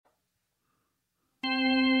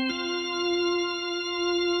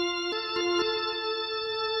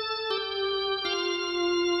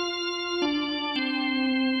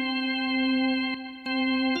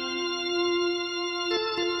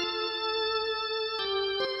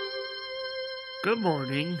Good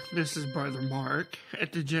morning. This is Brother Mark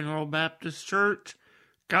at the General Baptist Church,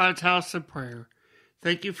 God's House of Prayer.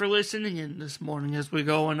 Thank you for listening in this morning as we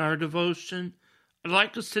go in our devotion. I'd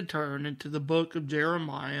like us to turn into the book of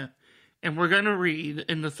Jeremiah, and we're going to read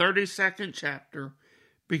in the 32nd chapter,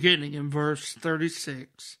 beginning in verse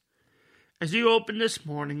 36. As you open this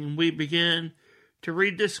morning and we begin to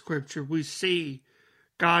read this scripture, we see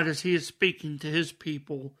God as He is speaking to His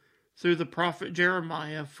people through the prophet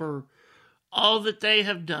Jeremiah for all that they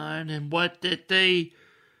have done and what that they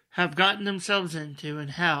have gotten themselves into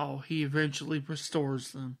and how He eventually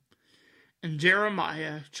restores them. In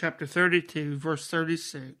Jeremiah chapter 32, verse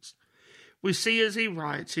 36, we see as he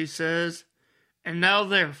writes, he says, "And now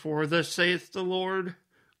therefore, thus saith the Lord,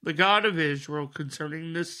 the God of Israel,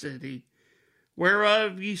 concerning this city,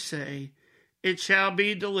 whereof ye say, it shall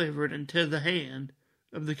be delivered into the hand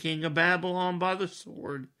of the king of Babylon by the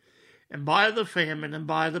sword, and by the famine, and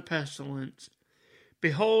by the pestilence.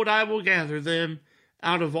 Behold, I will gather them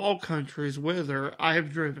out of all countries whither I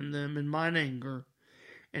have driven them in mine anger,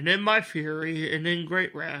 and in my fury, and in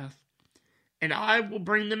great wrath. And I will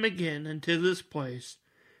bring them again into this place,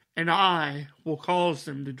 and I will cause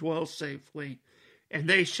them to dwell safely, and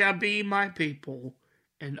they shall be my people,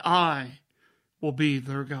 and I will be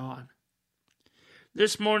their God."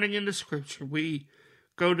 This morning in the scripture, we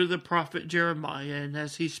go to the prophet Jeremiah, and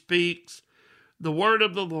as he speaks the word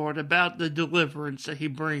of the Lord about the deliverance that he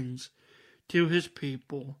brings to his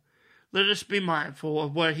people, let us be mindful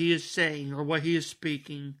of what he is saying or what he is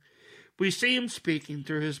speaking. We see him speaking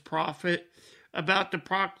through his prophet about the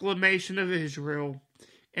proclamation of Israel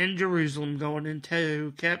and Jerusalem going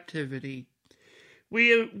into captivity.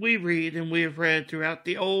 We read and we have read throughout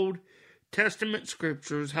the Old Testament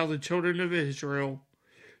scriptures how the children of Israel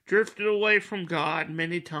drifted away from God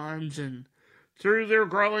many times, and through their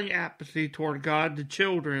growing apathy toward God, the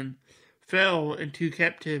children fell into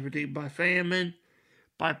captivity by famine,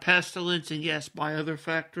 by pestilence, and yes, by other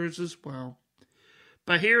factors as well.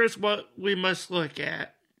 But here is what we must look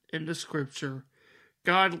at in the scripture.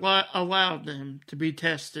 God allowed them to be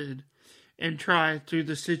tested and tried through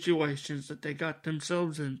the situations that they got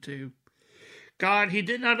themselves into. God, He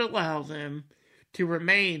did not allow them to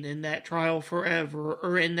remain in that trial forever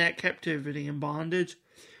or in that captivity and bondage,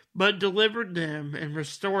 but delivered them and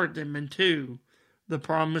restored them into the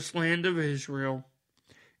promised land of Israel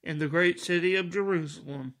and the great city of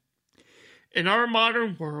Jerusalem. In our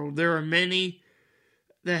modern world, there are many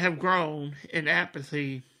that have grown in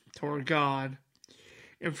apathy toward God.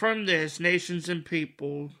 And from this, nations and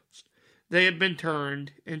peoples, they have been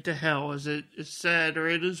turned into hell, as it is said or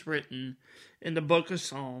it is written in the book of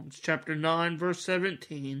Psalms, chapter 9, verse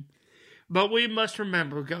 17. But we must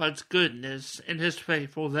remember God's goodness and His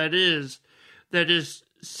faithful that is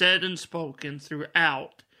said and spoken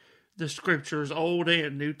throughout the scriptures, Old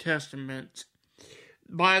and New Testaments.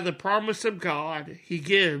 By the promise of God, He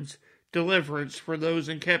gives deliverance for those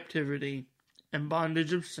in captivity and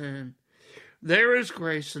bondage of sin. There is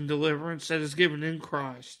grace and deliverance that is given in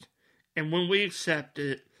Christ. And when we accept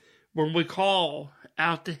it, when we call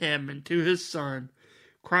out to Him and to His Son,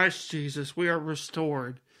 Christ Jesus, we are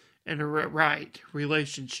restored in a right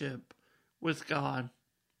relationship with God.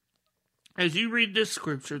 As you read this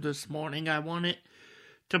scripture this morning, I want it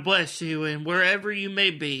to bless you, and wherever you may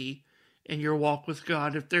be in your walk with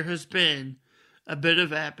God, if there has been a bit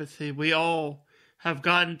of apathy, we all have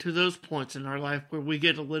gotten to those points in our life where we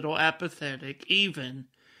get a little apathetic, even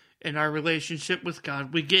in our relationship with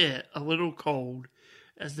God. We get a little cold,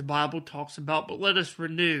 as the Bible talks about, but let us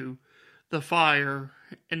renew the fire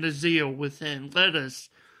and the zeal within. Let us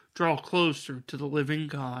draw closer to the living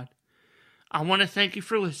God. I want to thank you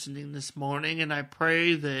for listening this morning, and I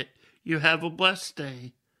pray that you have a blessed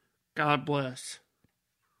day. God bless.